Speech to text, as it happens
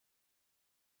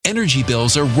energy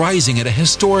bills are rising at a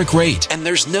historic rate, and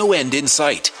there's no end in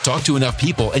sight. Talk to enough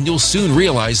people and you'll soon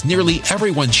realize nearly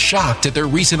everyone's shocked at their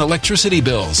recent electricity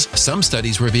bills. Some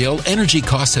studies reveal energy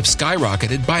costs have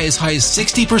skyrocketed by as high as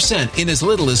 60% in as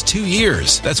little as 2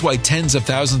 years. That's why tens of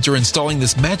thousands are installing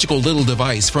this magical little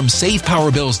device from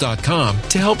SavePowerBills.com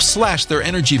to help slash their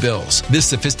energy bills. This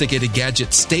sophisticated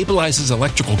gadget stabilizes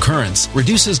electrical currents,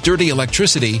 reduces dirty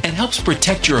electricity, and helps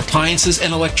protect your appliances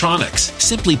and electronics.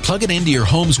 Simply plug it into your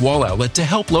home's wall outlet to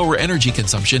help lower energy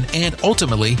consumption and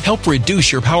ultimately help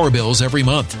reduce your power bills every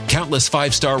month. Countless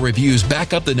 5-star reviews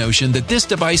back up the notion that this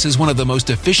device is one of the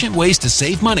most efficient ways to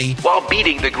save money while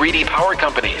beating the greedy power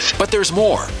companies. But there's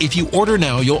more. If you order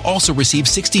now, you'll also receive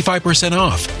 65%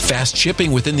 off, fast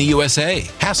shipping within the USA,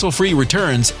 hassle-free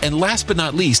returns, and last but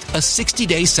not least, a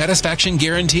 60-day satisfaction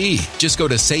guarantee. Just go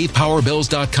to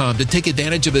SavePowerBills.com to take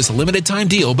advantage of this limited time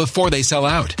deal before they sell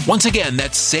out. Once again,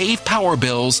 that's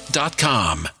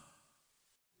SavePowerBills.com.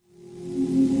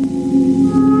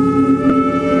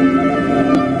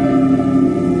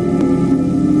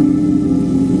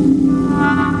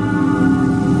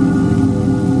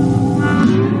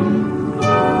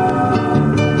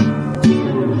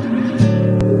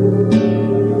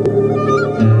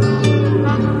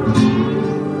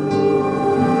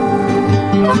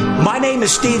 My name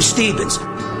is Steve Stevens,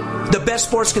 the best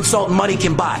sports consultant money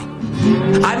can buy.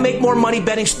 I make more money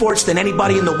betting sports than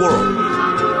anybody in the world.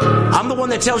 I'm the one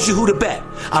that tells you who to bet.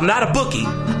 I'm not a bookie.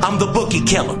 I'm the bookie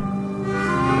killer.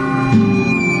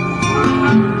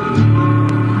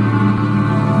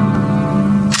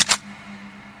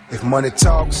 If money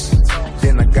talks,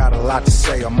 then I got a lot to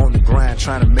say. I'm on the grind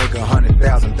trying to make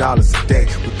 $100,000 a day.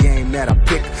 With game that I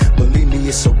pick, believe me,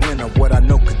 it's a winner. What I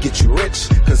know could get you rich,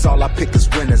 cause all I pick is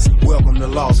winners. Welcome to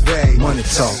Las Vegas. Money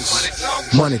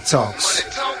talks, money talks.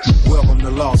 Welcome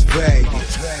to Las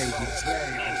Vegas.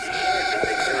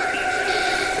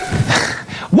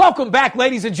 Welcome back,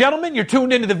 ladies and gentlemen. You're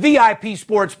tuned into the VIP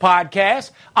Sports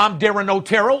Podcast. I'm Darren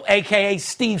Otero, a.k.a.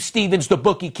 Steve Stevens, the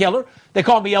bookie killer. They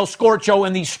call me El Scorcho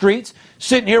in these streets.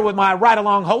 Sitting here with my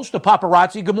ride-along host, the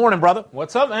paparazzi. Good morning, brother.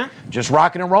 What's up, man? Just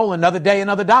rocking and rolling. Another day,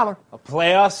 another dollar.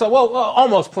 Playoffs.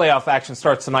 Almost playoff action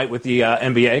starts tonight with the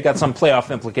NBA. Got some playoff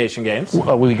implication games.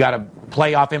 We got a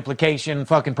playoff implication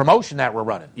fucking promotion that we're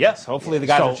running. Yes, hopefully the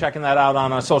guys are checking that out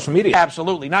on social media.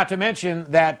 Absolutely. Not to mention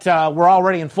that we're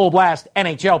already in full blast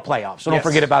NHL playoffs, so don't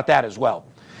forget about that as well.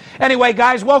 Anyway,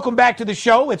 guys, welcome back to the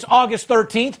show. It's August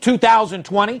 13th,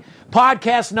 2020,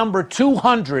 podcast number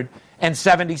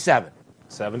 277.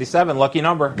 77, lucky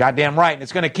number. Goddamn right, and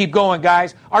it's going to keep going,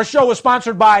 guys. Our show is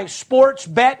sponsored by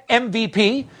Sportsbet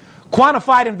MVP,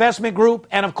 Quantified Investment Group,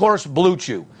 and, of course, Blue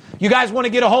Chew. You guys want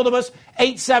to get a hold of us?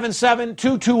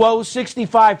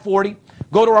 877-220-6540.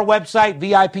 Go to our website,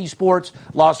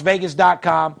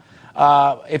 VIPSportsLasVegas.com.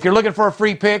 If you're looking for a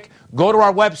free pick, go to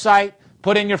our website,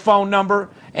 put in your phone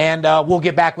number, and we'll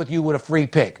get back with you with a free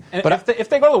pick. And but if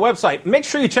they go to the website, make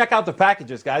sure you check out the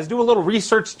packages, guys. Do a little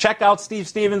research. Check out Steve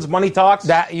Stevens, Money Talks.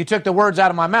 That you took the words out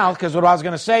of my mouth, because what I was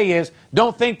going to say is,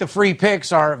 don't think the free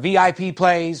picks are VIP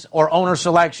plays or owner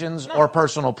selections or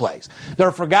personal plays.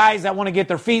 They're for guys that want to get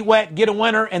their feet wet, get a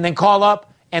winner, and then call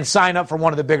up and sign up for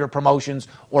one of the bigger promotions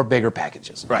or bigger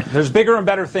packages. Right. There's bigger and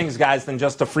better things, guys, than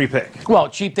just a free pick. Well,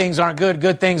 cheap things aren't good.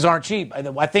 Good things aren't cheap.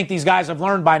 I think these guys have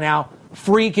learned by now,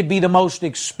 free could be the most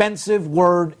expensive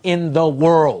word in the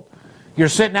world. You're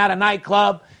sitting at a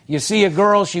nightclub, you see a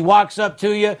girl, she walks up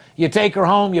to you, you take her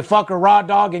home, you fuck her raw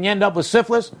dog, and you end up with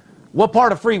syphilis. What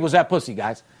part of free was that pussy,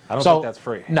 guys? I don't think that's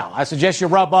free. No, I suggest you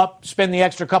rub up, spend the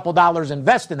extra couple dollars,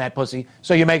 invest in that pussy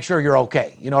so you make sure you're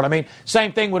okay. You know what I mean?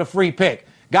 Same thing with a free pick.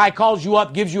 Guy calls you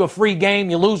up, gives you a free game,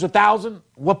 you lose $1,000.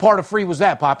 What part of free was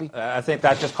that, Poppy? I think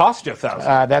that just cost you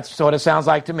 $1,000. That's what it sounds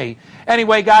like to me.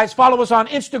 Anyway, guys, follow us on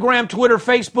Instagram, Twitter,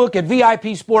 Facebook at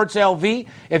VIP Sports LV.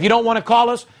 If you don't want to call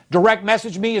us, direct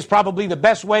message me is probably the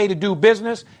best way to do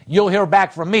business. You'll hear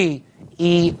back from me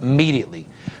immediately.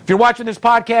 If you're watching this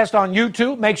podcast on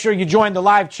YouTube, make sure you join the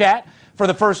live chat for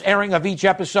the first airing of each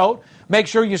episode. Make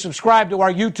sure you subscribe to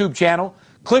our YouTube channel.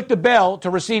 Click the bell to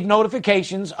receive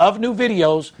notifications of new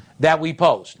videos that we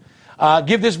post.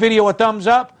 Give this video a thumbs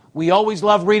up. We always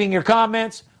love reading your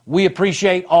comments. We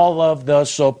appreciate all of the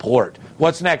support.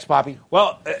 What's next, Poppy?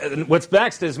 Well, what's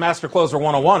next is Master Closer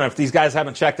 101. If these guys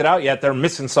haven't checked it out yet, they're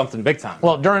missing something big time.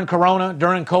 Well, during Corona,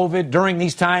 during COVID, during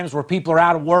these times where people are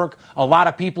out of work, a lot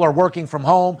of people are working from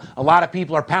home, a lot of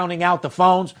people are pounding out the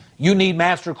phones, you need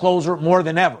Master Closer more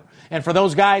than ever. And for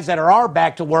those guys that are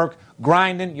back to work,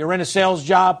 grinding, you're in a sales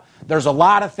job, there's a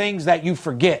lot of things that you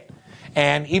forget.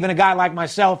 And even a guy like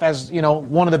myself, as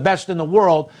one of the best in the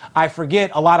world, I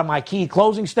forget a lot of my key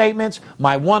closing statements,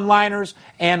 my one-liners,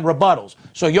 and rebuttals.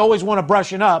 So you always want to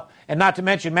brush it up. And not to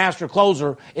mention, Master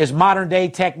Closer is modern-day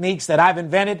techniques that I've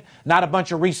invented, not a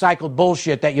bunch of recycled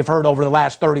bullshit that you've heard over the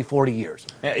last 30, 40 years.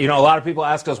 A lot of people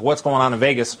ask us what's going on in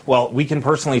Vegas. Well, we can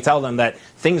personally tell them that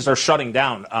things are shutting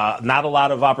down. Not a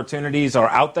lot of opportunities are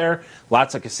out there.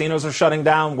 Lots of casinos are shutting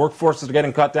down. Workforces are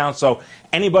getting cut down. So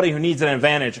anybody who needs an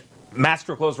advantage,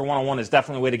 Master Closer 101 is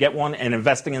definitely a way to get one, and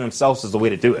investing in themselves is the way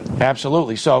to do it.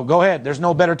 Absolutely. So go ahead. There's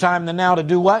no better time than now to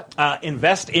do what?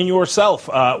 Invest in yourself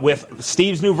with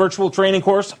Steve's new virtual training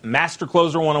course, Master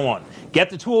Closer 101. Get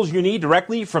the tools you need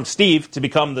directly from Steve to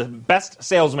become the best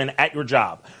salesman at your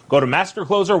job. Go to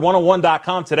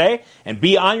mastercloser101.com today and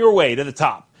be on your way to the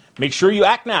top. Make sure you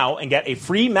act now and get a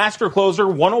free Master Closer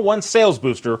 101 sales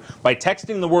booster by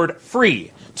texting the word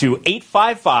FREE to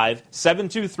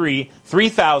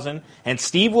 855-723-3000, and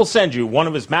Steve will send you one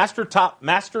of his master top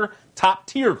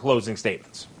tier closing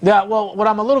statements. Yeah, well, what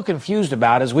I'm a little confused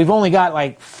about is we've only got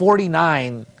like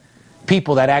 49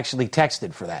 people that actually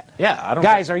texted for that. Yeah,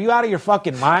 Guys, are you out of your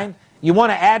fucking mind? You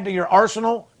want to add to your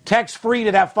arsenal? Text free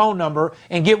to that phone number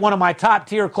and get one of my top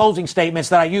tier closing statements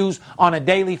that I use on a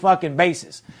daily fucking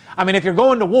basis. I mean, if you're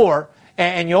going to war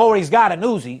and you always got an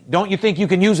Uzi, don't you think you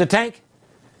can use a tank?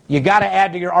 You got to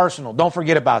add to your arsenal. Don't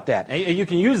forget about that. You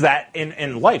can use that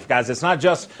in life, guys. It's not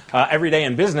just every day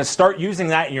in business. Start using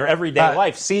that in your everyday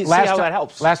life. See how that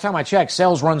helps. Last time I checked,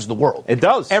 sales runs the world. It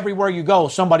does. Everywhere you go,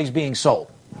 somebody's being sold.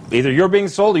 Either you're being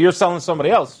sold or you're selling somebody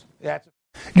else.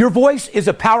 Your voice is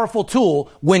a powerful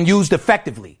tool when used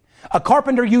effectively. A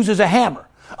carpenter uses a hammer.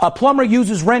 A plumber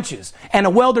uses wrenches. And a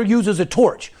welder uses a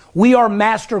torch. We are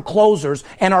master closers,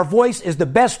 and our voice is the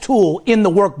best tool in the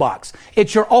workbox.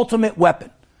 It's your ultimate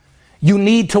weapon. You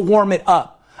need to warm it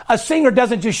up. A singer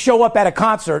doesn't just show up at a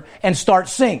concert and start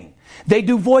singing. They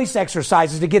do voice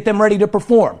exercises to get them ready to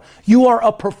perform. You are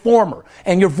a performer,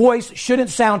 and your voice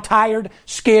shouldn't sound tired,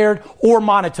 scared, or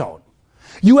monotone.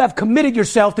 You have committed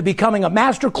yourself to becoming a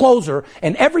master closer,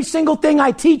 and every single thing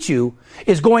I teach you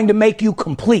is going to make you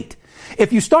complete.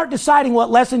 If you start deciding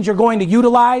what lessons you're going to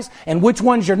utilize and which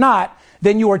ones you're not,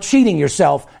 then you are cheating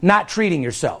yourself, not treating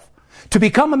yourself. To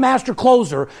become a master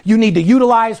closer, you need to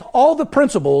utilize all the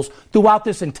principles throughout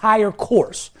this entire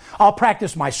course. I'll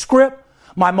practice my script,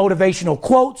 my motivational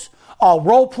quotes, I'll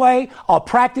role play, I'll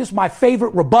practice my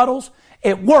favorite rebuttals.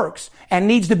 It works and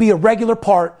needs to be a regular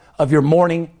part of your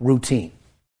morning routine.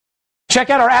 Check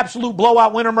out our Absolute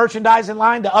Blowout Winner merchandising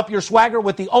line to up your swagger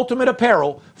with the ultimate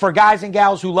apparel for guys and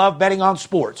gals who love betting on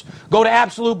sports. Go to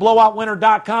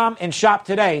AbsoluteBlowoutWinner.com and shop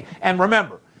today. And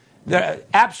remember, the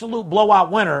Absolute Blowout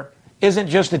Winner isn't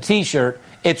just a t-shirt,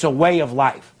 it's a way of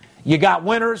life. You got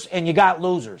winners and you got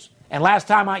losers. And last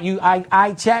time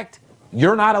I checked,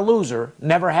 you're not a loser,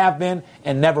 never have been,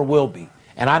 and never will be.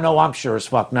 And I know I'm sure as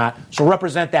fuck not. So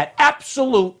represent that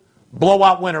Absolute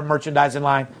Blowout Winner merchandising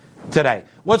line today.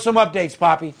 What's some updates,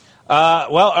 Poppy?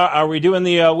 Are we doing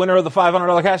the winner of the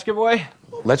 $500 cash giveaway?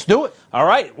 Let's do it. All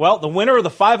right. Well, the winner of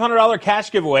the $500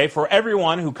 cash giveaway for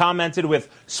everyone who commented with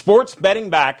sports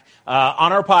betting back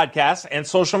on our podcast and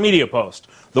social media post.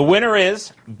 The winner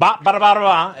is,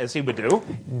 as he would do,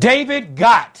 David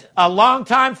Gott, a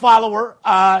longtime follower,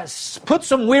 put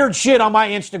some weird shit on my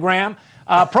Instagram.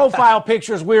 Profile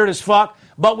pictures weird as fuck.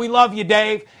 But we love you,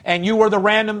 Dave, and you were the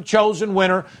random chosen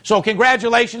winner. So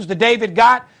congratulations to David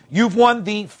Gott. You've won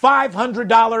the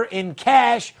 $500 in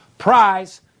cash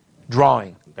prize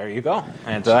drawing. There you go.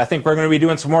 And I think we're going to be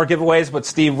doing some more giveaways, but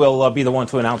Steve will be the one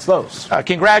to announce those.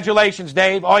 Congratulations,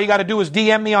 Dave. All you got to do is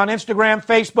DM me on Instagram,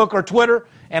 Facebook, or Twitter,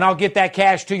 and I'll get that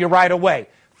cash to you right away.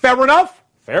 Fair enough?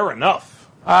 Fair enough.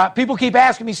 People keep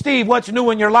asking me, Steve, what's new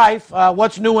in your life?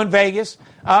 What's new in Vegas?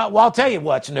 Well, I'll tell you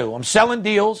what's new. I'm selling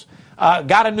deals.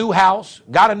 Got a new house,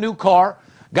 got a new car,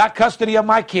 got custody of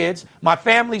my kids. My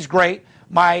family's great.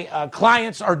 My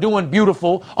clients are doing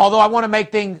beautiful. Although I want to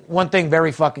make one thing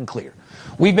very fucking clear.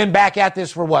 We've been back at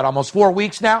this for what, almost 4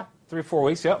 weeks now? 3-4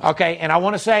 weeks, yep. Okay, and I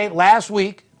want to say last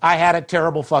week I had a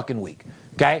terrible fucking week.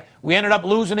 Okay? We ended up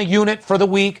losing a unit for the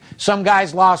week. Some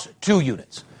guys lost 2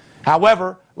 units.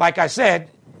 However, like I said,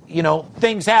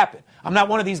 things happen. I'm not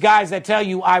one of these guys that tell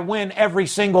you I win every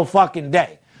single fucking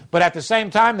day. But at the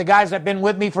same time, the guys that have been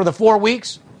with me for the 4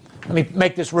 weeks, let me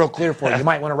make this real clear for you. You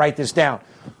might want to write this down.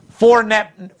 4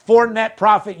 net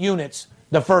profit units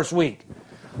the first week.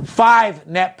 5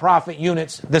 net profit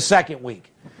units the second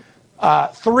week.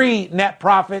 3 net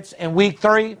profits in week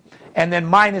 3, and then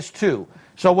 -2.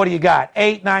 So what do you got?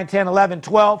 8, 9, 10, 11,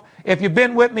 12. If you've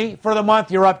been with me for the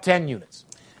month, you're up 10 units.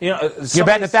 You're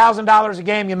betting $1,000 a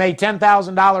game. You made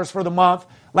 $10,000 for the month.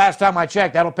 Last time I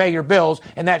checked, that'll pay your bills,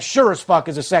 and that sure as fuck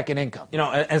is a second income.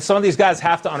 And some of these guys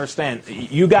have to understand,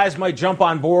 you guys might jump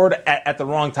on board at the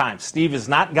wrong time. Steve is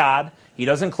not God. He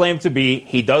doesn't claim to be.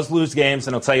 He does lose games,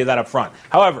 and he'll tell you that up front.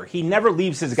 However, he never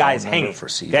leaves his guys hanging.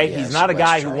 Okay? He's not a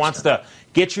guy who wants to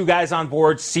get you guys on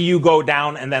board, see you go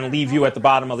down, and then leave you at the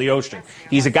bottom of the ocean.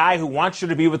 He's a guy who wants you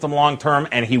to be with him long term,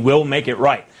 and he will make it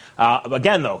right.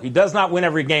 Again, though, he does not win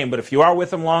every game, but if you are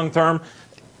with him long term,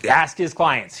 ask his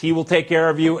clients. He will take care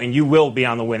of you, and you will be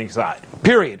on the winning side.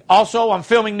 Period. Also, I'm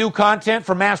filming new content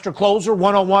for Master Closer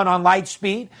 101 on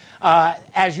Lightspeed.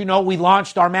 As you know, we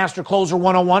launched our Master Closer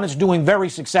 101. It's doing very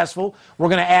successful. We're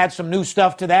going to add some new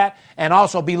stuff to that, and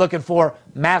also be looking for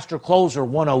Master Closer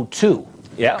 102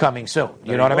 coming soon.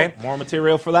 You know what I mean? More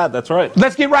material for that. That's right.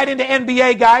 Let's get right into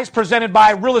NBA, guys, presented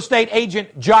by real estate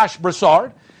agent Josh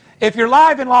Broussard. If you're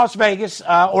live in Las Vegas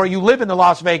or you live in the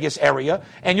Las Vegas area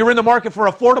and you're in the market for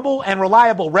affordable and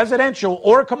reliable residential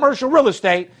or commercial real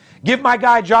estate, give my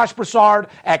guy Josh Broussard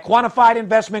at Quantified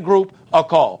Investment Group a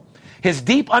call. His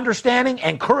deep understanding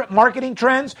and current marketing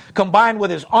trends, combined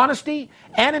with his honesty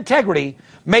and integrity,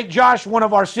 make Josh one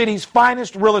of our city's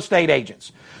finest real estate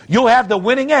agents. You'll have the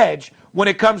winning edge when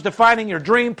it comes to finding your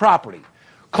dream property.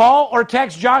 Call or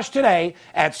text Josh today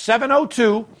at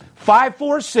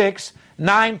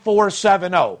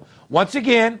 702-546-9470. Once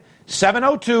again,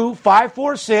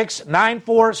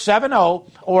 702-546-9470,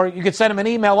 or you can send him an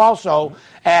email also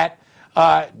at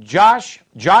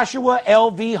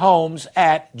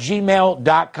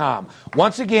joshualvhomes@gmail.com.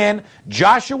 Once again,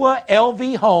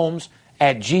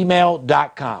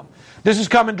 joshualvhomes@gmail.com. This is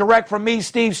coming direct from me,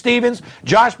 Steve Stevens.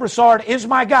 Josh Broussard is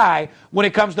my guy when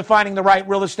it comes to finding the right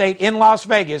real estate in Las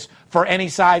Vegas for any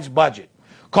size budget.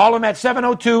 Call him at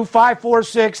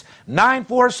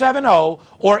 702-546-9470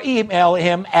 or email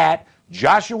him at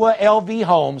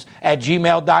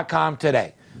joshualvhomes@gmail.com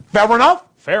today. Fair enough?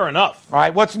 Fair enough. All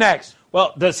right, what's next?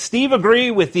 Well, does Steve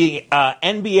agree with the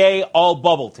NBA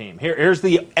all-bubble team? Here's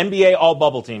the NBA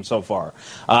all-bubble team so far.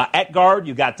 At guard,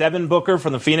 you got Devin Booker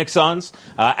from the Phoenix Suns,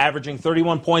 averaging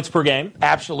 31 points per game.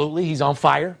 Absolutely, he's on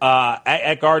fire.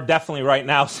 At guard, definitely right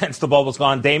now since the bubble's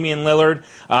gone. Damian Lillard,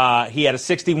 he had a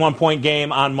 61-point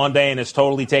game on Monday and is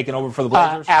totally taken over for the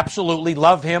Blazers. Absolutely,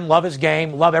 love him, love his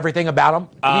game, love everything about him.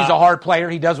 He's a hard player.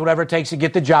 He does whatever it takes to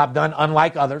get the job done,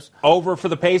 unlike others. Over for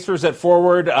the Pacers at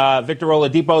forward, Victor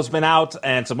Oladipo's been out.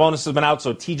 And Sabonis has been out,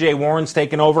 so T.J. Warren's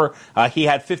taken over. He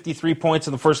had 53 points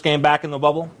in the first game back in the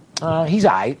bubble. He's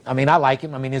all right. I mean, I like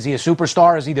him. I mean, is he a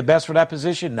superstar? Is he the best for that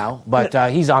position? No,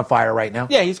 but he's on fire right now.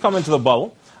 Yeah, he's coming to the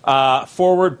bubble.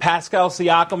 Forward, Pascal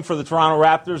Siakam for the Toronto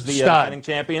Raptors, the defending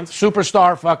champions.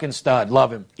 Superstar fucking stud.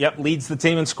 Love him. Yep, leads the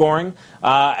team in scoring.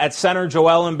 At center,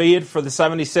 Joel Embiid for the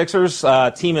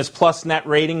 76ers. Team is plus net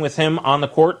rating with him on the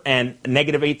court and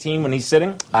negative 18 when he's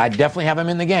sitting. I definitely have him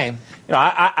in the game.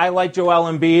 I like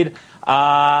Joel Embiid.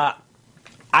 I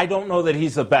don't know that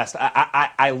he's the best.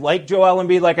 I like Joel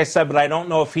Embiid, like I said, but I don't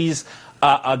know if he's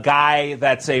a guy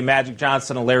that's a Magic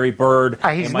Johnson, a Larry Bird,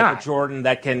 a Michael Jordan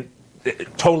that can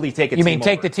totally take a team over. You mean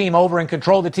take the team over and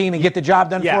control the team and get the job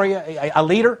done for you? A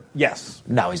leader? Yes.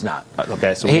 No, he's not.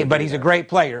 Okay, so but he's a great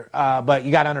player. But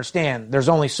you got to understand, there's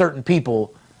only certain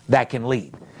people that can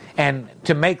lead. And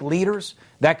to make leaders,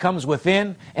 that comes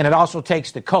within, and it also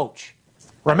takes the coach.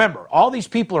 Remember, all these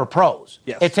people are pros.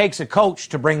 Yes. It takes a coach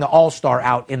to bring the all-star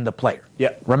out in the player.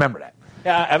 Yeah. Remember that.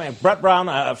 Yeah, I mean, Brett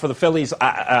Brown for the Phillies,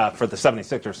 for the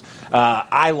 76ers,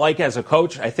 I like as a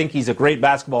coach. I think he's a great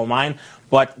basketball mind,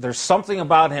 but there's something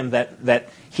about him that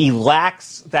he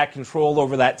lacks that control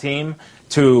over that team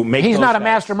to make. He's not a guys.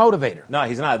 Master motivator. No,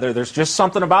 he's not. There's just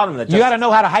something about him that you got to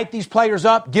know how to hype these players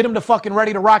up, get them to fucking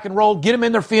ready to rock and roll, get them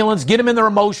in their feelings, get them in their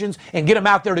emotions, and get them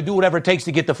out there to do whatever it takes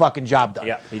to get the fucking job done.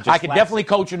 Yeah, I could definitely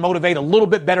coach and motivate a little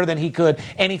bit better than he could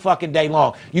any fucking day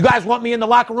long. You guys want me in the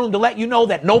locker room to let you know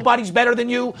that nobody's better than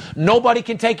you, nobody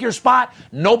can take your spot,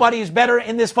 nobody is better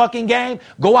in this fucking game.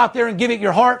 Go out there and give it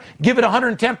your heart, give it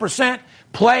 110%,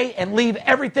 play and leave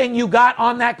everything you got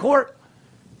on that court.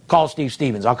 Call Steve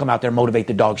Stevens. I'll come out there, motivate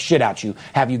the dog shit out you,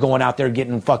 have you going out there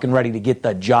getting fucking ready to get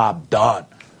the job done.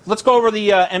 Let's go over the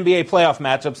NBA playoff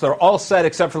matchups. They're all set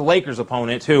except for the Lakers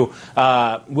opponent, who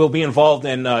will be involved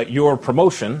in your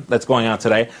promotion that's going on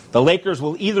today. The Lakers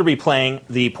will either be playing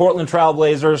the Portland Trail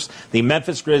Blazers, the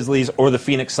Memphis Grizzlies, or the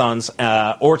Phoenix Suns,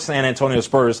 or San Antonio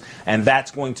Spurs, and that's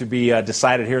going to be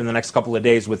decided here in the next couple of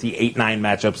days with the 8-9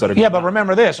 matchups that are going on. But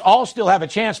remember this, all still have a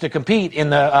chance to compete in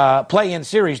the play-in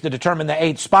series to determine the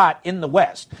 8th spot in the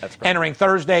West, entering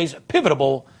Thursday's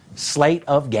pivotal slate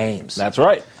of games. That's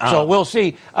right. So we'll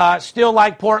see. Still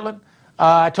like Portland.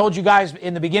 I told you guys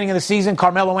in the beginning of the season,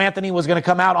 Carmelo Anthony was going to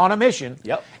come out on a mission.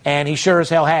 Yep. And he sure as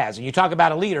hell has. And you talk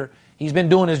about a leader. He's been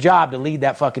doing his job to lead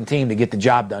that fucking team to get the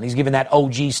job done. He's given that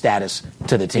OG status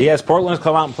to the team. Yes, Portland has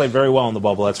come out and played very well in the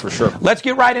bubble, that's for sure. Let's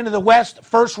get right into the West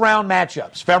first-round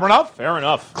matchups. Fair enough? Fair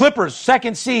enough. Clippers,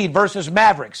 2nd seed versus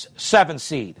Mavericks, 7th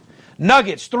seed.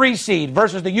 Nuggets, 3 seed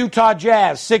versus the Utah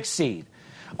Jazz, 6 seed.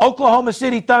 Oklahoma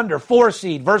City Thunder, 4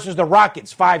 seed versus the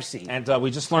Rockets, 5 seed. And we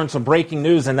just learned some breaking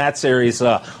news in that series.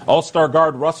 All-star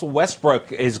guard Russell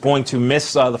Westbrook is going to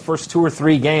miss the first 2 or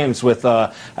 3 games with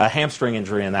a hamstring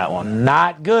injury in that one.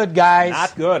 Not good, guys.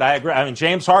 Not good. I agree. I mean,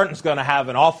 James Harden's going to have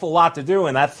an awful lot to do,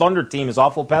 and that Thunder team is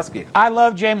awful pesky. I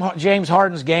love James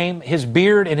Harden's game. His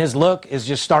beard and his look is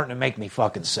just starting to make me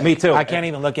fucking sick. Me too. I can't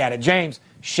even look at it. James,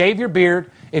 shave your beard.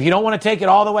 If you don't want to take it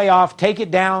all the way off, take it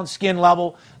down skin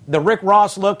level. The Rick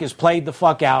Ross look is played the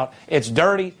fuck out. It's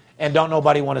dirty, and don't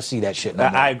nobody want to see that shit no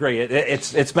more. I agree.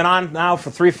 It's been on now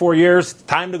for 3-4 years.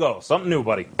 Time to go. Something new,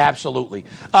 buddy. Absolutely.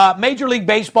 Major League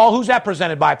Baseball, who's that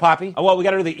presented by, Poppy? Well, we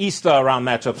got to do the East round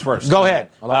matchups first. Go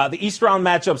ahead. The East round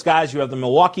matchups, guys, you have the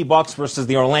Milwaukee Bucks versus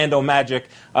the Orlando Magic.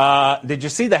 Did you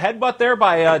see the headbutt there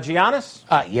by Giannis?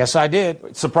 Yes, I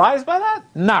did. Surprised by that?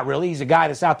 Not really. He's a guy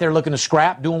that's out there looking to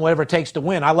scrap, doing whatever it takes to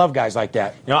win. I love guys like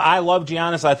that. You know, I love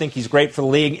Giannis. I think he's great for the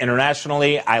league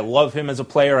internationally. I love him as a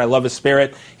player. I love his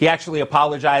spirit. He actually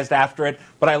apologized after it,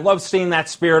 but I love seeing that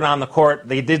spirit on the court.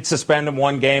 They did suspend him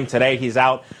 1 game. Today he's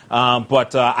out,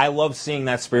 but I love seeing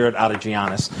that spirit out of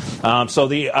Giannis. So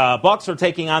the Bucks are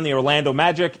taking on the Orlando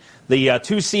Magic. The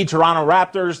 2-seed Toronto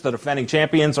Raptors, the defending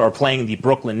champions, are playing the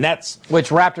Brooklyn Nets. Which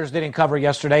Raptors didn't cover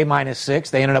yesterday, -6.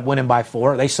 They ended up winning by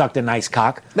 4. They sucked a nice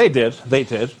cock. They did.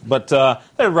 But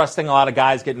they're resting a lot of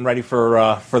guys, getting ready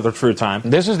for the true time.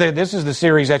 This is the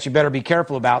series that you better be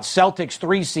careful about. Celtics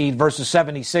 3 seed versus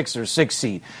 76ers 6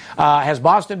 seed. Has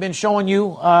Boston been showing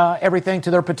you everything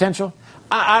to their potential?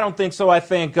 I don't think so. I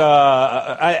think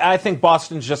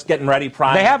Boston's just getting ready.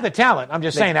 Prime. They have the talent. I'm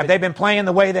just saying. Have they been playing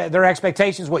the way that their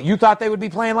expectations, what you thought they would be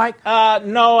playing like?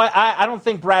 No, I don't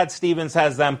think Brad Stevens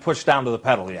has them pushed down to the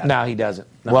pedal yet. No, he doesn't.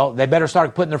 No. Well, they better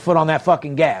start putting their foot on that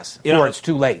fucking gas before it's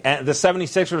too late. And the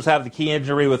 76ers have the key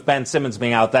injury with Ben Simmons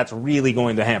being out. That's really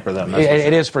going to hamper them.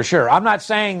 It is for sure. I'm not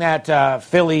saying that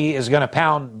Philly is going to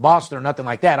pound Boston or nothing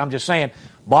like that. I'm just saying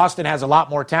Boston has a lot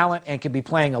more talent and can be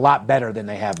playing a lot better than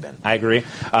they have been. I agree.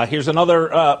 Here's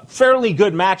another fairly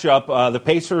good matchup. The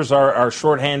Pacers are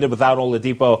shorthanded without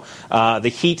Oladipo. The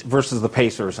Heat versus the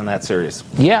Pacers in that series.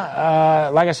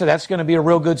 Yeah, like I said, that's going to be a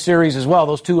real good series as well.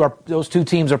 Those two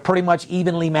teams are pretty much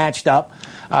evenly matched up.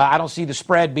 I don't see the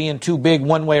spread being too big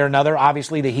one way or another.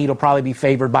 Obviously, the Heat will probably be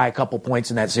favored by a couple points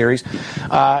in that series.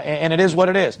 And it is what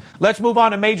it is. Let's move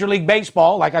on to Major League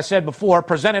Baseball. Like I said before,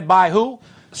 presented by who?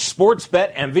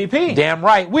 Sportsbet MVP. Damn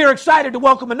right. We are excited to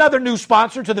welcome another new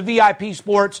sponsor to the VIP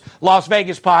Sports Las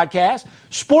Vegas podcast,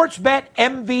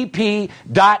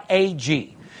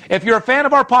 SportsBetMVP.ag. If you're a fan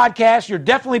of our podcast, you're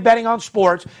definitely betting on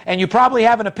sports, and you probably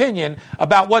have an opinion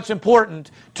about what's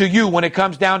important to you when it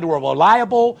comes down to a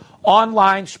reliable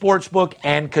online sportsbook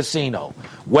and casino.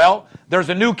 Well, there's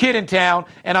a new kid in town,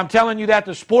 and I'm telling you that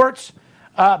the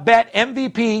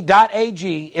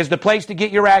SportsBetMVP.ag is the place to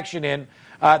get your action in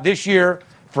this year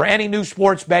for any new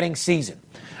sports betting season.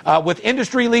 With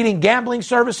industry-leading gambling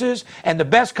services and the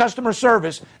best customer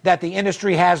service that the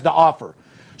industry has to offer.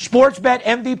 Sportsbet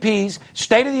MVP's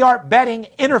state-of-the-art betting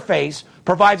interface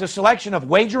provides a selection of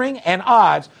wagering and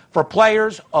odds for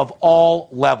players of all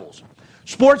levels.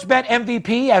 Sportsbet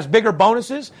MVP has bigger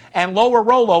bonuses and lower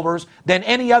rollovers than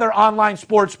any other online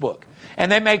sportsbook.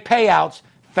 And they make payouts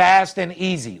fast and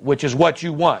easy, which is what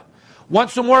you want. Want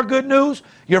some more good news?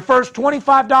 Your first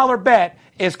 $25 bet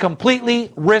is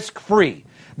completely risk-free.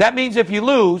 That means if you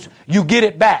lose, you get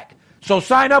it back. So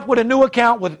sign up with a new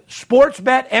account with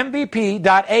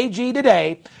SportsBetMVP.ag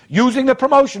today using the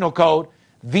promotional code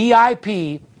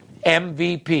VIPMVP.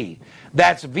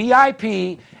 That's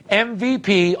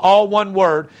VIPMVP, all one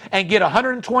word, and get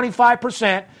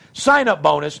 125% sign-up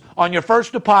bonus on your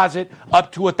first deposit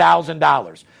up to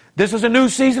 $1,000. This is a new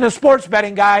season of sports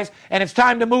betting, guys, and it's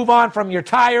time to move on from your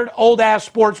tired, old-ass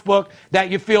sports book that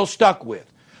you feel stuck with.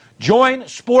 Join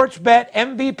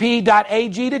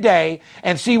SportsBetMVP.ag today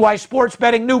and see why sports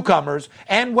betting newcomers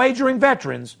and wagering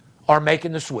veterans are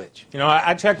making the switch. You know,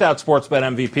 I checked out Sportsbet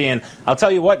MVP, and I'll tell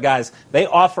you what, guys, they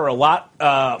offer a lot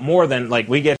more than, like,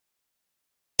 we get.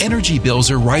 energy bills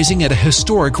are rising at a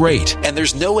historic rate, and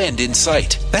there's no end in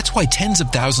sight. That's why tens of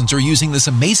thousands are using this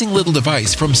amazing little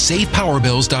device from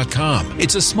SavePowerBills.com.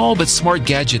 It's a small but smart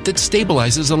gadget that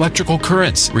stabilizes electrical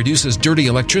currents, reduces dirty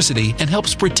electricity, and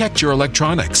helps protect your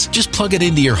electronics. Just plug it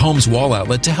into your home's wall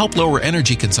outlet to help lower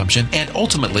energy consumption and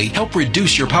ultimately help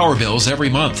reduce your power bills every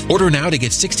month. Order now to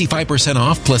get 65%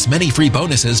 off plus many free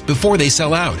bonuses before they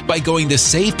sell out by going to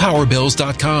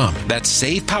SavePowerBills.com. That's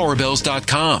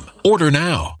SavePowerBills.com. Order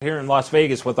now. Here in Las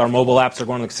Vegas with our mobile apps that are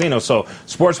going to the casino. So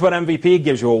Sportsbet MVP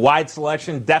gives you a wide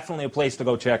selection. Definitely a place to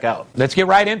go check out. Let's get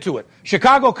right into it.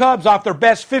 Chicago Cubs off their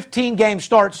best 15-game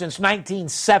start since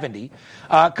 1970.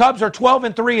 Cubs are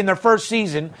 12-3 in their first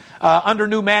season under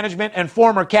new management and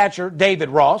former catcher David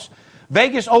Ross.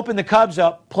 Vegas opened the Cubs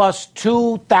up plus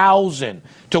 2,000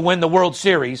 to win the World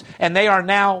Series, and they are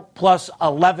now plus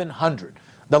 1,100.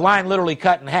 The line literally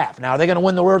cut in half. Now, are they going to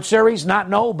win the World Series? Not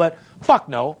no, but fuck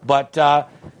no. But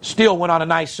still went on a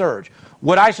nice surge.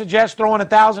 Would I suggest throwing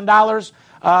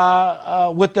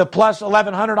 $1,000 with the plus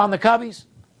 1,100 on the Cubbies?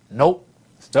 Nope.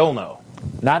 Still no.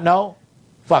 Not no?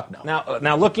 Fuck no.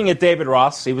 Now looking at David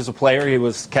Ross, he was a player. He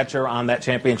was catcher on that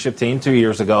championship team 2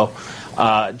 years ago.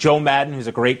 Joe Madden, who's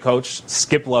a great coach.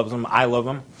 Skip loves him. I love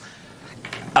him.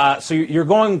 So you're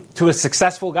going to a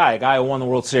successful guy, a guy who won the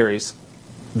World Series.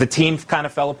 The team kind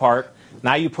of fell apart.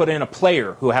 Now you put in a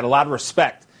player who had a lot of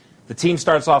respect. The team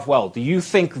starts off well. Do you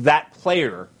think that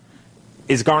player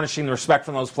is garnishing the respect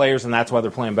from those players, and that's why they're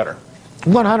playing better?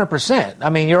 100%. I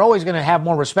mean, you're always going to have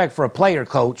more respect for a player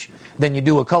coach than you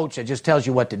do a coach that just tells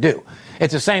you what to do.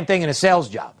 It's the same thing in a sales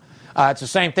job. It's the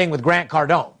same thing with Grant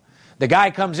Cardone. The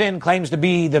guy comes in, claims to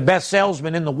be the best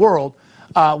salesman in the world,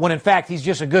 when in fact he's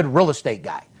just a good real estate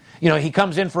guy. You know, he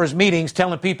comes in for his meetings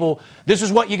telling people, this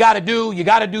is what you got to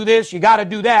do this, you got to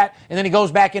do that, and then he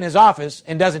goes back in his office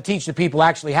and doesn't teach the people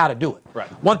actually how to do it. Right.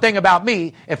 One thing about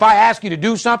me, if I ask you to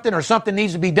do something or something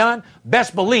needs to be done,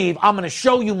 best believe I'm going to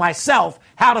show you myself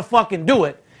how to fucking do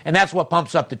it, and that's what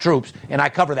pumps up the troops, and I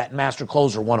cover that in Master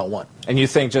Closer 101. And you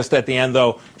think just at the end,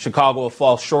 though, Chicago will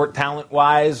fall short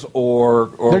talent-wise, or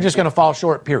they're just going to fall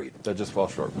short, period. They'll just fall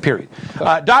short. Period.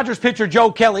 Dodgers pitcher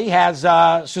Joe Kelly has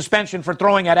suspension for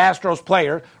throwing at Astros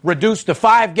player reduced to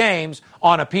 5 games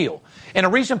on appeal. In a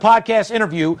recent podcast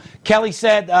interview, Kelly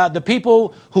said the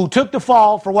people who took the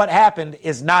fall for what happened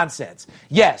is nonsense.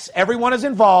 Yes, everyone is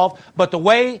involved, but the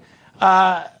way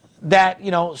that,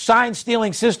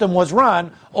 sign-stealing system was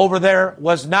run over there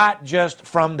was not just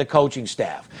from the coaching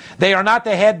staff. They are not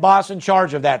the head boss in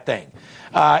charge of that thing.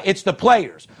 It's the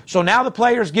players. So now the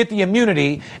players get the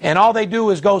immunity, and all they do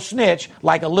is go snitch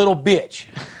like a little bitch.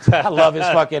 I love his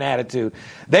fucking attitude.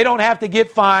 They don't have to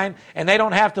get fined, and they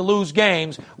don't have to lose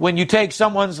games when you take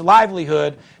someone's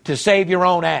livelihood to save your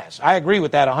own ass. I agree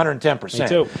with that 110%. Me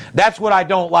too. That's what I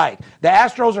don't like. The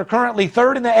Astros are currently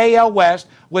 3rd in the AL West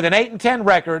with an 8-10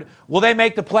 record. Will they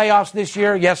make the playoffs this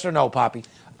year? Yes or no, Poppy?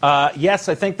 Yes,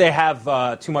 I think they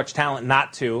have too much talent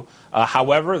not to.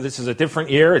 However, this is a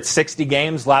different year. It's 60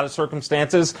 games, a lot of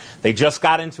circumstances. They just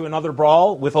got into another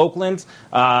brawl with Oakland.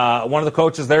 One of the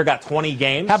coaches there got 20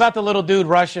 games. How about the little dude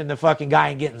rushing the fucking guy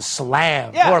and getting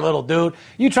slammed? Yeah. Poor little dude.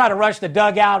 You try to rush the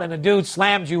dugout and the dude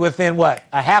slammed you within, what,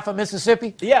 a half of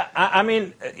Mississippi? Yeah, I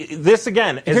mean, this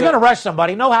again. If you're going to rush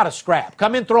somebody, know how to scrap.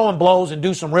 Come in throwing blows and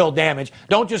do some real damage.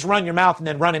 Don't just run your mouth and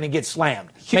then run in and get slammed.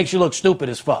 Makes you look stupid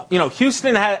as fuck.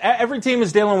 Houston every team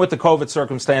is dealing with the COVID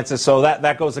circumstances, so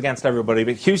that goes against everybody.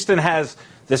 But Houston has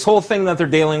this whole thing that they're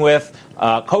dealing with,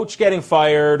 coach getting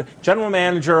fired, general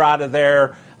manager out of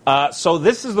there. So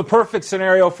this is the perfect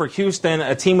scenario for Houston,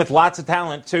 a team with lots of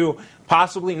talent to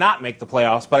possibly not make the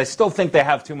playoffs, but I still think they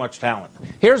have too much talent.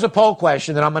 Here's a poll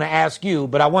question that I'm going to ask you,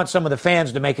 but I want some of the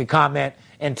fans to make a comment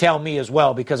and tell me as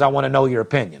well because I want to know your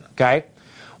opinion, okay?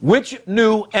 Which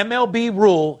new MLB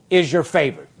rule is your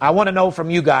favorite? I want to know from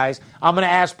you guys. I'm going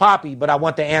to ask Poppy, but I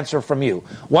want the answer from you.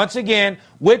 Once again,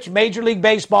 which Major League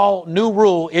Baseball new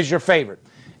rule is your favorite?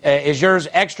 Is yours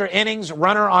extra innings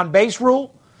runner on base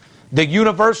rule, the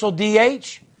universal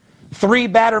DH,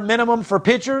 3-batter minimum for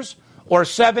pitchers, or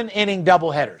 7-inning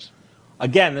doubleheaders?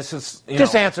 Again, this is...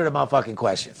 Just answer the motherfucking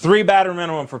question. 3-batter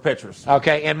minimum for pitchers.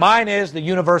 Okay, and mine is the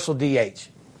universal DH.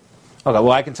 Okay,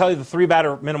 well, I can tell you the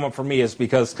 3-batter minimum for me is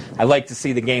because I like to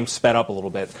see the game sped up a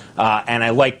little bit. And I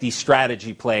like the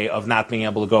strategy play of not being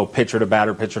able to go pitcher to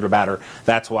batter.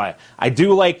 That's why. I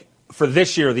do like, for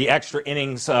this year, the extra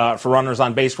innings for runners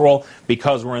on base rule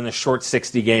because we're in the short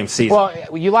 60-game season.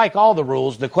 Well, you like all the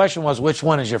rules. The question was, which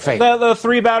one is your favorite? The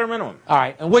 3-batter minimum. All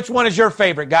right, and which one is your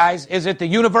favorite, guys? Is it the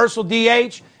universal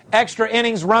DH, extra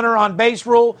innings runner on base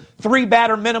rule,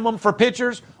 3-batter minimum for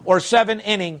pitchers, or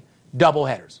 7-inning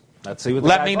doubleheaders? Let's see what the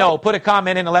Let guys me know. like. Put a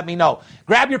comment in and let me know.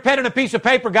 Grab your pen and a piece of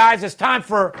paper, guys. It's time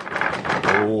for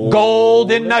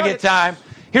Golden Nugget time.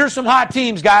 Here's some hot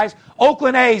teams, guys.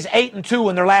 Oakland A's 8-2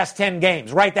 in their last 10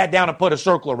 games. Write that down and put a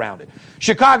circle around it.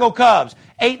 Chicago Cubs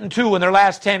 8-2 in their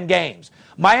last 10 games.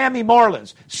 Miami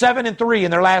Marlins 7-3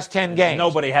 in their last 10 games.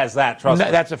 Nobody has that, trust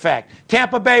me. That's a fact.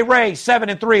 Tampa Bay Rays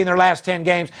 7-3 in their last 10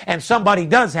 games, and somebody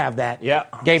does have that. Yeah.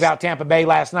 Gave out Tampa Bay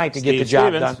last night to get the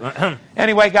job Stevens. done.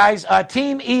 Anyway, guys,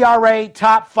 team ERA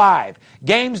top 5.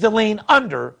 Games to lean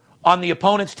under on the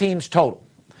opponent's team's total.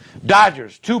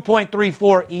 Dodgers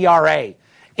 2.34 ERA.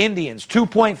 Indians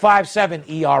 2.57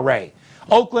 ERA.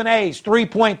 Oakland A's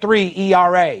 3.3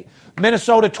 ERA.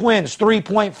 Minnesota Twins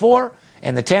 3.4.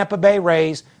 And the Tampa Bay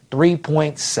Rays,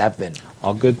 3.7.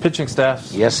 All good pitching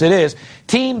staffs. Yes, it is.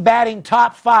 Team batting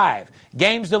top 5.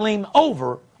 Games to lean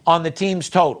over on the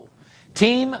team's total.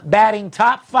 Team batting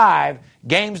top 5.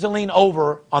 Games to lean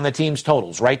over on the team's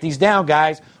totals. Write these down,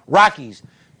 guys. Rockies,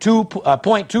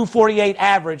 .248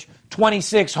 average,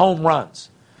 26 home runs.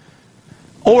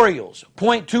 Orioles,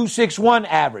 .261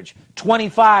 average,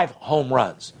 25 home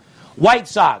runs. White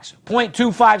Sox,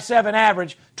 .257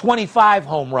 average, 25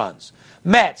 home runs.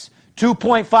 Mets,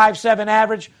 2.57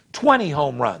 average, 20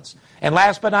 home runs. And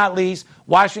last but not least,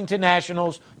 Washington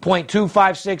Nationals,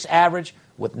 .256 average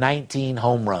with 19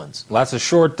 home runs. Lots of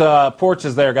short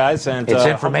porches there, guys. And It's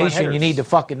information you need to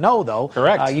fucking know, though.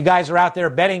 Correct. You guys are out there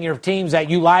betting your teams that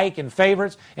you like and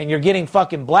favorites, and you're getting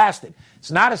fucking blasted.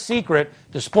 It's not a secret.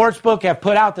 The sportsbook have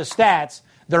put out the stats.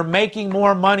 They're making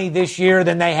more money this year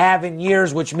than they have in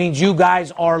years, which means you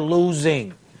guys are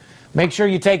losing. Make sure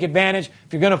you take advantage.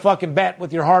 If you're going to fucking bet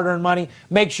with your hard-earned money,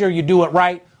 make sure you do it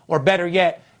right. Or better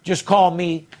yet, just call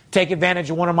me, take advantage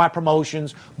of one of my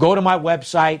promotions, go to my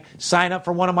website, sign up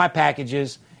for one of my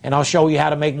packages, and I'll show you how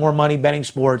to make more money betting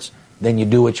sports than you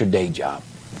do at your day job.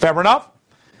 Fair enough?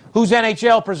 Who's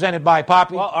NHL presented by,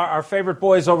 Poppy? Well, our favorite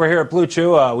boys over here at Blue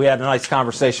Chew, we had a nice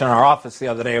conversation in our office the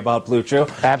other day about Blue Chew.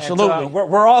 Absolutely. And,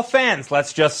 we're all fans,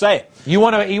 let's just say it. You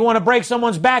want to break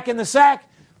someone's back in the sack?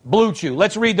 Blue Chew.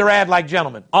 Let's read their ad like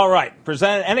gentlemen. All right.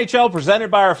 NHL presented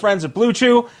by our friends at Blue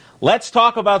Chew. Let's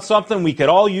talk about something we could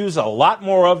all use a lot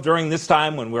more of during this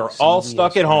time when we're all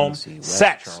stuck at home.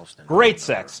 Sex. Great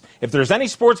sex. If there's any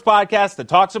sports podcast that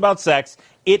talks about sex,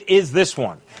 it is this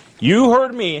one. You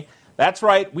heard me. That's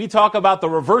right. We talk about the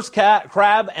reverse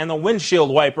crab and the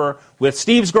windshield wiper with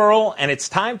Steve's Girl, and it's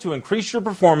time to increase your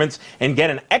performance and get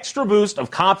an extra boost of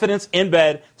confidence in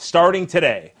bed starting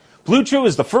today. Blue Chew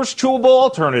is the first chewable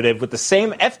alternative with the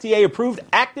same FDA-approved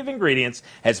active ingredients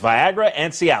as Viagra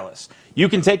and Cialis. You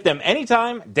can take them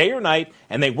anytime, day or night,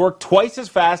 and they work twice as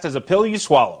fast as a pill you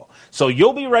swallow. So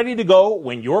you'll be ready to go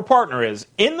when your partner is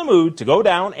in the mood to go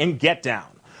down and get down.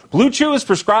 Blue Chew is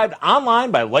prescribed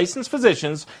online by licensed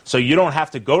physicians, so you don't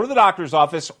have to go to the doctor's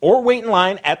office or wait in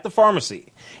line at the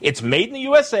pharmacy. It's made in the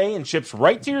USA and ships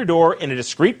right to your door in a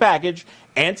discreet package.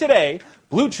 And today,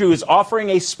 Blue Chew is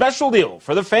offering a special deal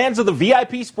for the fans of the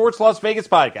VIP Sports Las Vegas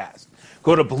podcast.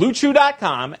 Go to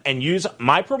BlueChew.com and use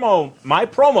my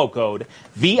promo code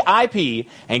VIP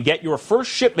and get your first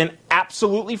shipment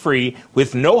absolutely free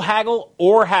with no haggle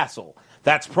or hassle.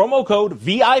 That's promo code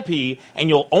VIP, and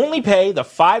you'll only pay the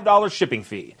 $5 shipping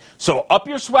fee. So up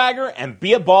your swagger and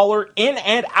be a baller in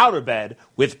and out of bed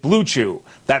with Blue Chew.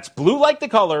 That's blue like the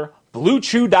color,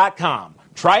 BlueChew.com.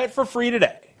 Try it for free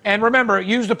today. And remember,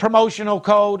 use the promotional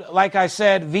code, like I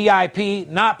said, VIP,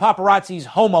 not Paparazzi's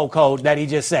homo code that he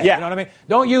just said. Yeah. You know what I mean?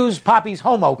 Don't use Poppy's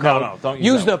homo code. No, don't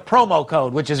use the promo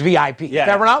code, which is VIP. Yeah.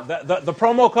 Fair enough? The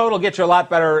promo code will get you a lot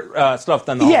better stuff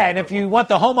than the Yeah, homo and code. if you want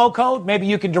the homo code, maybe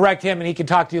you can direct him and he can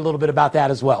talk to you a little bit about that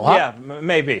as well. Huh? Yeah,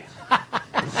 maybe.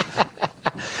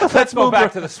 Let's go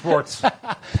back to the sports.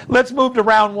 Let's move to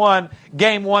round one,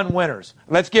 game one winners.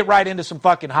 Let's get right into some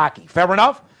fucking hockey. Fair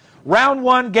enough? Round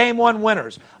one, game one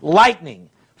winners. Lightning,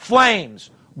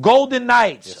 Flames, Golden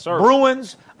Knights, Yes, sir.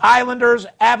 Bruins, Islanders,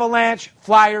 Avalanche,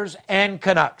 Flyers, and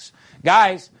Canucks.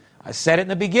 Guys, I said it in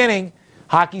the beginning,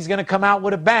 hockey's going to come out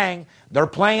with a bang. They're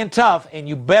playing tough, and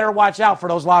you better watch out for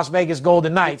those Las Vegas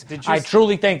Golden Knights. I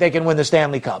truly think they can win the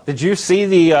Stanley Cup. Did you see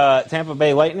the Tampa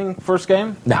Bay Lightning first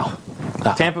game? No.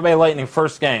 Tampa Bay Lightning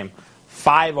first game,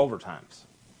 5 overtimes.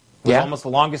 It was Yeah? almost the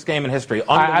longest game in history.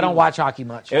 I don't watch hockey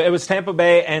much. It was Tampa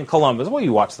Bay and Columbus. Well,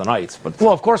 you watch the Knights, but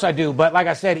Well, of course I do, but like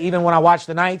I said, even when I watch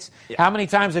the Knights, how many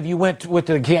times have you went to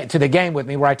the game with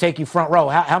me where I take you front row?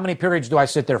 How many periods do I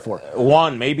sit there for?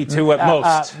 1, maybe 2 at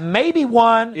most. Maybe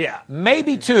 1, Yeah.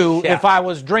 maybe 2 Yeah. if I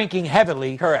was drinking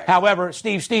heavily. Correct. However,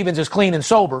 Steve Stevens is clean and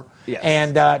sober, Yes.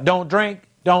 and don't drink,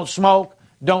 don't smoke,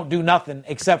 don't do nothing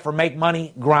except for make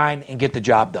money, grind, and get the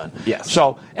job done. Yes.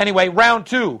 So, anyway, round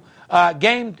 2.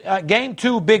 Game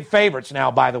 2, big favorites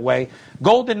now, by the way.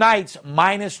 Golden Knights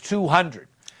minus 200.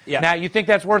 Yeah. Now, you think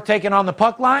that's worth taking on the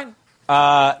puck line?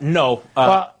 No.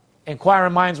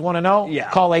 Inquiring minds want to know?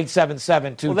 Yeah. Call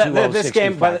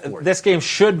 877-220-6254. This game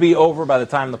should be over by the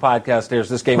time the podcast airs.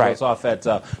 This game Right. goes off at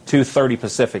 2:30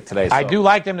 Pacific today. So. I do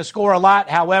like them to score a lot.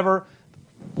 However,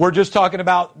 we're just talking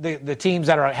about the teams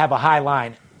that have a high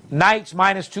line. Knights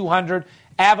minus 200,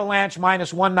 Avalanche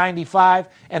minus 195,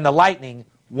 and the Lightning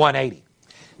 180.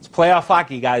 It's playoff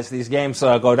hockey, guys. These games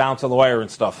go down to the wire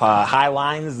and stuff. High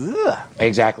lines. Ugh.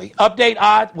 Exactly. Update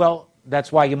odds. Well,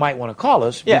 that's why you might want to call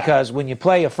us, because when you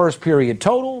play a first period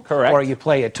total, correct, or you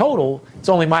play a total, it's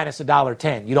only minus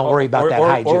 $1.10. You don't worry about that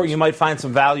high juice. Or you might find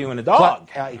some value in a dog.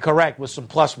 Correct, with some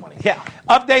plus money. Yeah.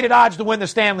 Updated odds to win the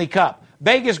Stanley Cup.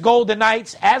 Vegas Golden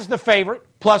Knights as the favorite,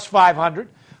 plus 500.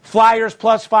 Flyers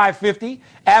plus 550.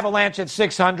 Avalanche at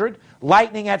 600.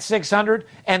 Lightning at 600.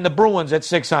 And the Bruins at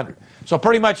 600. So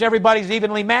pretty much everybody's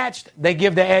evenly matched. They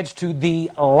give the edge to the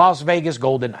Las Vegas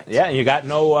Golden Knights. Yeah, you got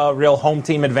no real home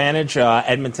team advantage.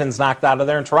 Edmonton's knocked out of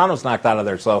there, and Toronto's knocked out of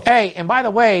there. So hey, and by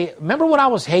the way, remember when I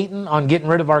was hating on getting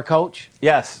rid of our coach?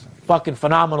 Yes. Fucking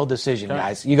phenomenal decision,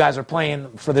 guys. You guys are playing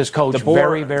for this coach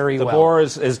very, very well.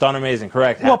 DeBoer is done amazing,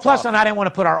 correct. Well, plus, I didn't want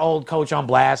to put our old coach on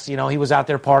blast. You know, he was out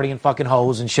there partying fucking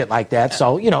hoes and shit like that.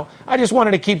 So, you know, I just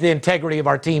wanted to keep the integrity of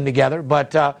our team together.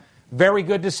 But very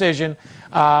good decision.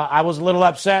 I was a little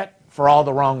upset for all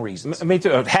the wrong reasons. Me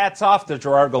too. Hats off to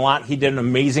Gerard Gallant. He did an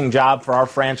amazing job for our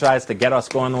franchise to get us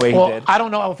going the way he did. I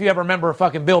don't know if you ever remember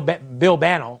fucking Bill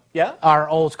Bannon. Yeah. Our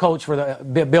old coach for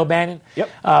the Bill Bannon. Yep.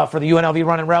 For the UNLV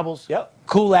Running Rebels. Yep.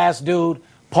 Cool ass dude.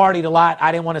 Partied a lot.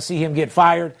 I didn't want to see him get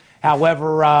fired.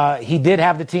 However, he did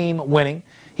have the team winning.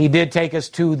 He did take us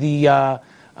to the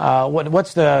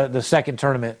what's the second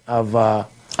tournament of.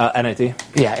 NIT.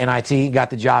 Yeah, NIT, got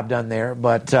the job done there.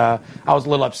 But I was a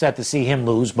little upset to see him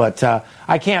lose. But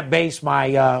I can't base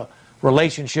my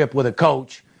relationship with a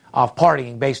coach off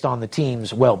partying based on the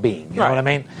team's well-being. You know what I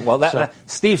mean? Well,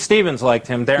 Steve Stevens liked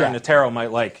him. Darren Notaro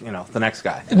might like, the next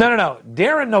guy. No.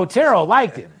 Darren Notaro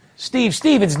liked him. Steve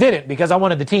Stevens didn't, because I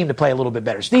wanted the team to play a little bit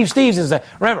better. Steve Stevens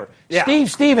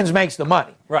Steve Stevens makes the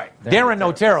money. Right. Darren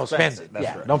Notaro spends it.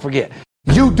 That's right. Don't forget.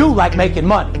 You do like making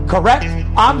money, correct?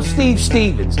 I'm Steve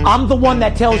Stevens. I'm the one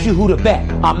that tells you who to bet.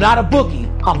 I'm not a bookie.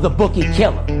 I'm the bookie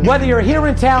killer. Whether you're here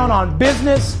in town on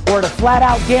business or to flat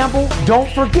out gamble,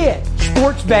 don't forget,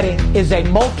 sports betting is a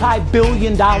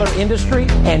multi-billion-dollar industry,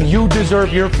 and you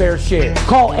deserve your fair share.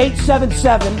 Call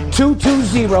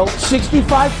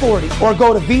 877-220-6540 or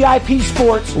go to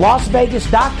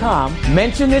VIPSportsLasVegas.com,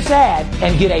 mention this ad,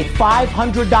 and get a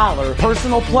 $500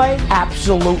 personal play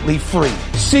absolutely free.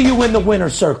 See you in the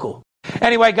winner's circle.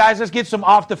 Anyway, guys, let's get some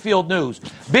off-the-field news.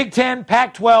 Big Ten,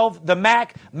 Pac-12, the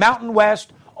MAC, Mountain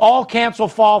West, all cancel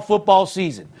fall football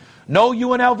season. No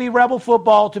UNLV Rebel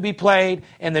football to be played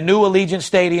in the new Allegiant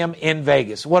Stadium in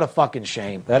Vegas. What a fucking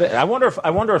shame. I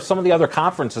wonder if some of the other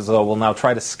conferences, though, will now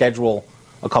try to schedule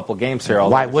a couple games here.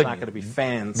 Why there's wouldn't not going to be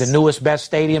fans. The newest, best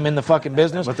stadium in the fucking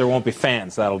business? But there won't be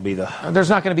fans. That'll be the... There's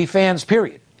not going to be fans,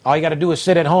 period. All you got to do is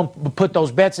sit at home, put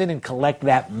those bets in, and collect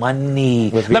that money.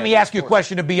 Let me ask you a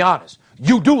question to be honest.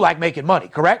 You do like making money,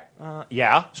 correct?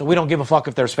 Yeah. So we don't give a fuck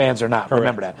if there's fans or not. Correct.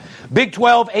 Remember that. Big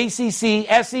 12, ACC,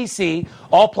 SEC,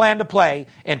 all plan to play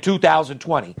in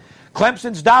 2020.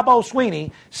 Clemson's Dabo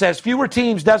Swinney says fewer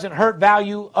teams doesn't hurt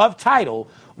value of title.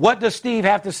 What does Steve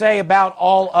have to say about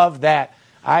all of that?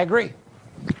 I agree.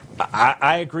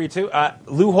 I agree, too.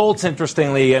 Lou Holtz,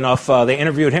 interestingly enough, they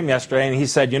interviewed him yesterday, and he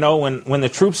said, when the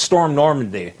troops stormed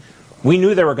Normandy, we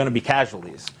knew there were going to be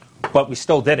casualties, but we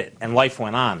still did it, and life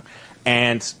went on.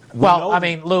 And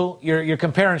Lou, you're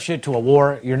comparing shit to a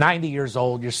war. You're 90 years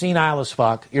old. You're senile as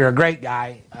fuck. You're a great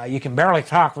guy. You can barely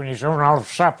talk when you're doing all the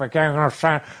stuff. I can't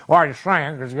understand what you're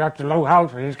saying because you got the Lou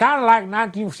Holtz. It's kind of like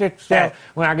 1967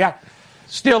 when I got...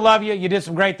 Still love you. You did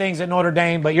some great things at Notre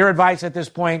Dame, but your advice at this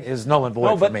point is null and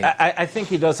void for me. I think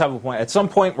he does have a point. At some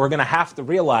point, we're going to have to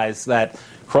realize that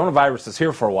coronavirus is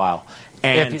here for a while.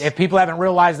 And if people haven't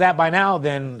realized that by now,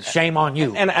 then shame on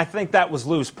you. And I think that was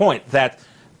Lou's point, that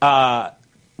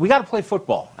we got to play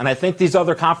football. And I think these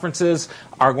other conferences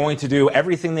are going to do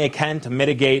everything they can to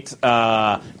mitigate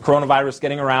coronavirus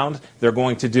getting around. They're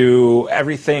going to do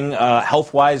everything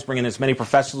health-wise, bring in as many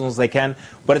professionals as they can.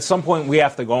 But at some point, we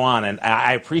have to go on. And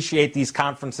I appreciate these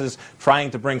conferences trying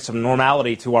to bring some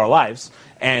normality to our lives,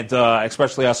 and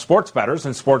especially us sports bettors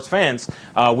and sports fans,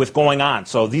 with going on.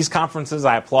 So these conferences,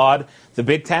 I applaud. The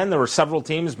Big Ten, there were several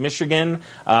teams, Michigan,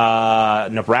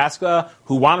 Nebraska,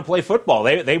 who want to play football.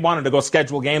 They wanted to go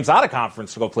schedule games out of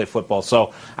conference to go play football.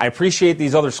 So I appreciate these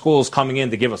these other schools coming in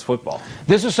to give us football.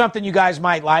 This is something you guys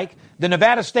might like. The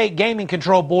Nevada State Gaming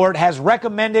Control Board has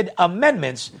recommended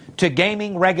amendments to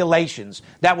gaming regulations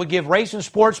that would give race and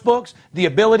sports books the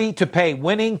ability to pay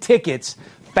winning tickets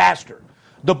faster.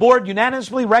 The board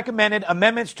unanimously recommended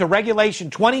amendments to Regulation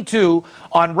 22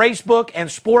 on racebook and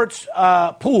sports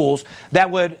pools that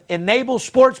would enable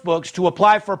sports books to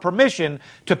apply for permission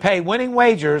to pay winning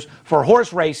wagers for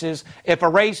horse races if a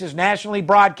race is nationally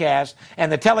broadcast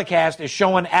and the telecast is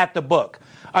shown at the book.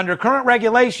 Under current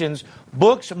regulations,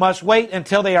 books must wait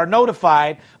until they are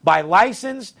notified by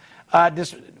licensed,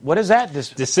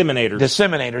 disseminators.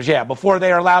 Disseminators, yeah, before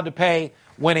they are allowed to pay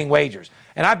winning wagers.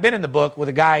 And I've been in the book with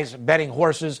the guys betting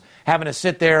horses, having to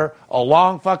sit there a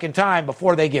long fucking time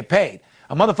before they get paid.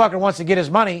 A motherfucker wants to get his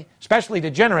money, especially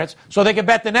degenerates, so they can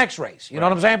bet the next race. You know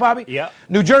what I'm saying, Bobby? Yeah.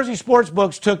 New Jersey sports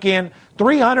books took in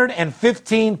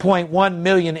 $315.1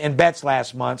 million in bets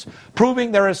last month,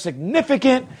 proving there is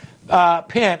significant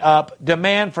pent-up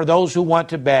demand for those who want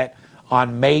to bet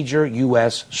on major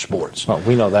U.S. sports. Well,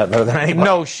 we know that better than anybody.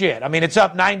 No shit. I mean, it's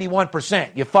up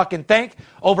 91%. You fucking think?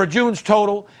 Over June's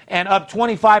total and up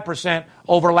 25%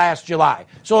 over last July.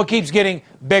 So it keeps getting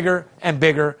bigger and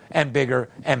bigger and bigger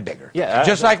and bigger. Yeah,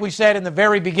 just like we said in the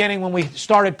very beginning when we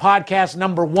started podcast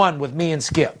number 1 with me and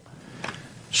Skip.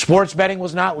 Sports betting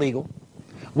was not legal.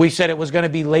 We said it was going to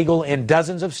be legal in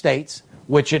dozens of states,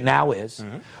 which it now is.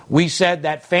 Mm-hmm. We said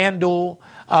that FanDuel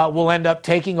will end up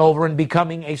taking over and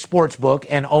becoming a sports book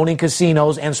and owning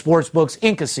casinos and sports books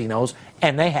in casinos,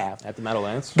 and they have. At the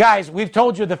Meadowlands. Guys, we've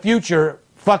told you the future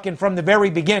fucking from the very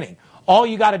beginning. All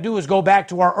you got to do is go back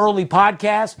to our early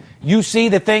podcast. You see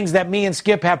the things that me and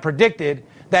Skip have predicted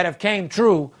that have came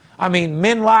true. I mean,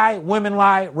 men lie, women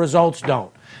lie, results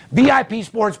don't. VIP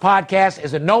Sports Podcast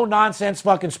is a no-nonsense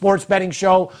fucking sports betting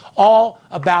show all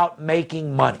about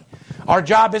making money. Our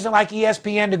job isn't like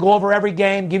ESPN to go over every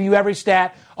game, give you every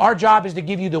stat. Our job is to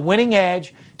give you the winning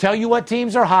edge, tell you what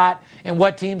teams are hot and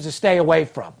what teams to stay away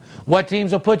from, what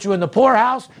teams will put you in the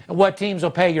poorhouse and what teams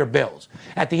will pay your bills.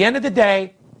 At the end of the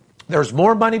day, there's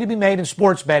more money to be made in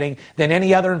sports betting than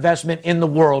any other investment in the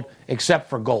world except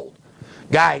for gold.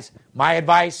 Guys, my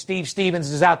advice, Steve Stevens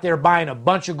is out there buying a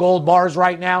bunch of gold bars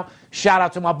right now. Shout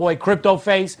out to my boy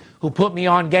CryptoFace, who put me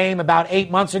on game about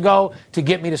 8 months ago to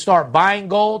get me to start buying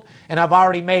gold, and I've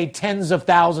already made tens of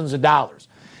thousands of dollars.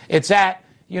 It's at,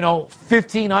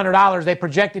 $1,500. They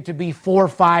project it to be $4,000 or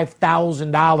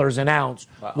 $5,000 an ounce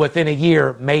within a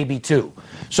year, maybe 2.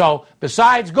 So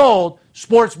besides gold,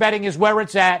 sports betting is where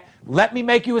it's at. Let me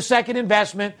make you a second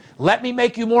investment. Let me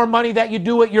make you more money that you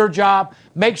do at your job.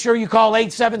 Make sure you call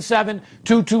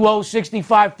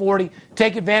 877-220-6540.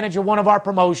 Take advantage of one of our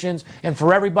promotions. And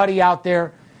for everybody out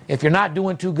there, if you're not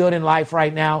doing too good in life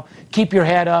right now, keep your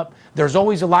head up. There's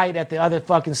always a light at the other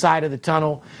fucking side of the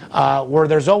tunnel. Where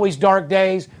there's always dark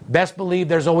days, best believe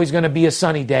there's always going to be a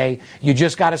sunny day. You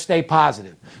just got to stay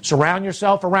positive. Surround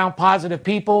yourself around positive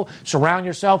people. Surround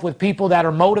yourself with people that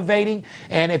are motivating.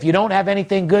 And if you don't have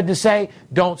anything good to say,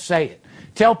 don't say it.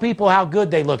 Tell people how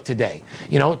good they look today.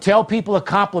 Tell people a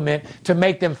compliment to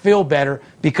make them feel better,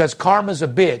 because karma's a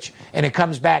bitch and it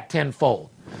comes back tenfold.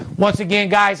 Once again,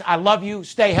 guys, I love you.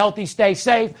 Stay healthy, stay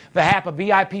safe. On behalf of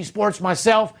VIP Sports,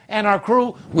 myself, and our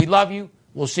crew, we love you.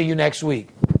 We'll see you next week.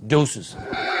 Deuces.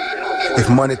 If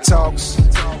money talks,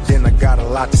 then I got a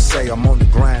lot to say. I'm on the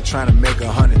grind trying to make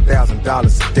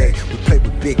 $100,000 a day. We play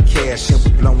with big cash and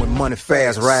we blowing money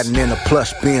fast. Riding in a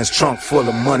plush Benz trunk full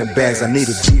of money bags. I need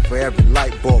a G for every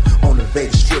light bulb on the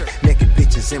Vegas Strip. Naked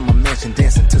bitches in my mansion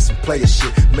dancing to some player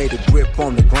shit. Made a grip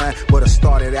on the grind, but I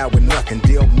started out with nothing.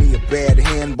 Dealt me a bad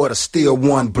hand, but I still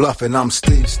won bluffing. I'm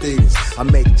Steve Stevens. I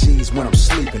make G's when I'm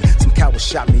sleeping. Some cowards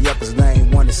shot me up as they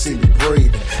ain't want to see me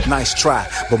breathing. Nice try,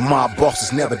 but my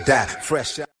bosses never die.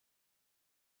 Fresh out.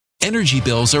 Energy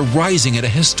bills are rising at a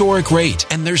historic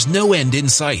rate, and there's no end in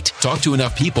sight. Talk to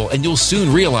enough people, and you'll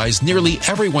soon realize nearly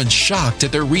everyone's shocked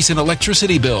at their recent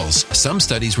electricity bills. Some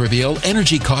studies reveal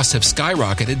energy costs have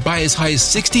skyrocketed by as high as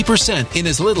 60% in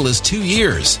as little as 2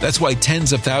 years. That's why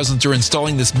tens of thousands are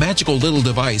installing this magical little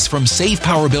device from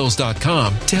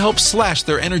SavePowerBills.com to help slash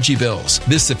their energy bills.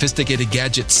 This sophisticated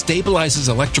gadget stabilizes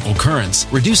electrical currents,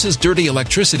 reduces dirty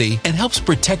electricity, and helps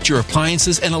protect your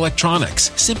appliances and electronics.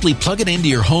 Simply plug it into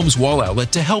your home's home's wall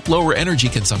outlet to help lower energy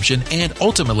consumption and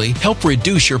ultimately help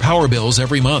reduce your power bills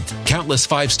every month. Countless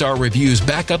 5-star reviews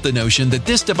back up the notion that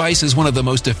this device is one of the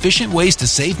most efficient ways to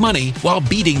save money while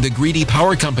beating the greedy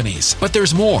power companies. But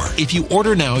there's more. If you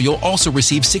order now, you'll also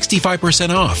receive 65%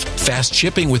 off, fast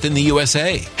shipping within the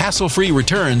USA, hassle-free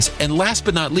returns, and last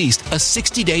but not least, a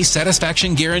 60-day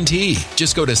satisfaction guarantee.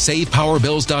 Just go to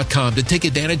SavePowerBills.com to take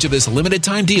advantage of this limited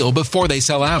time deal before they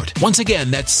sell out. Once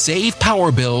again, that's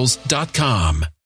SavePowerBills.com.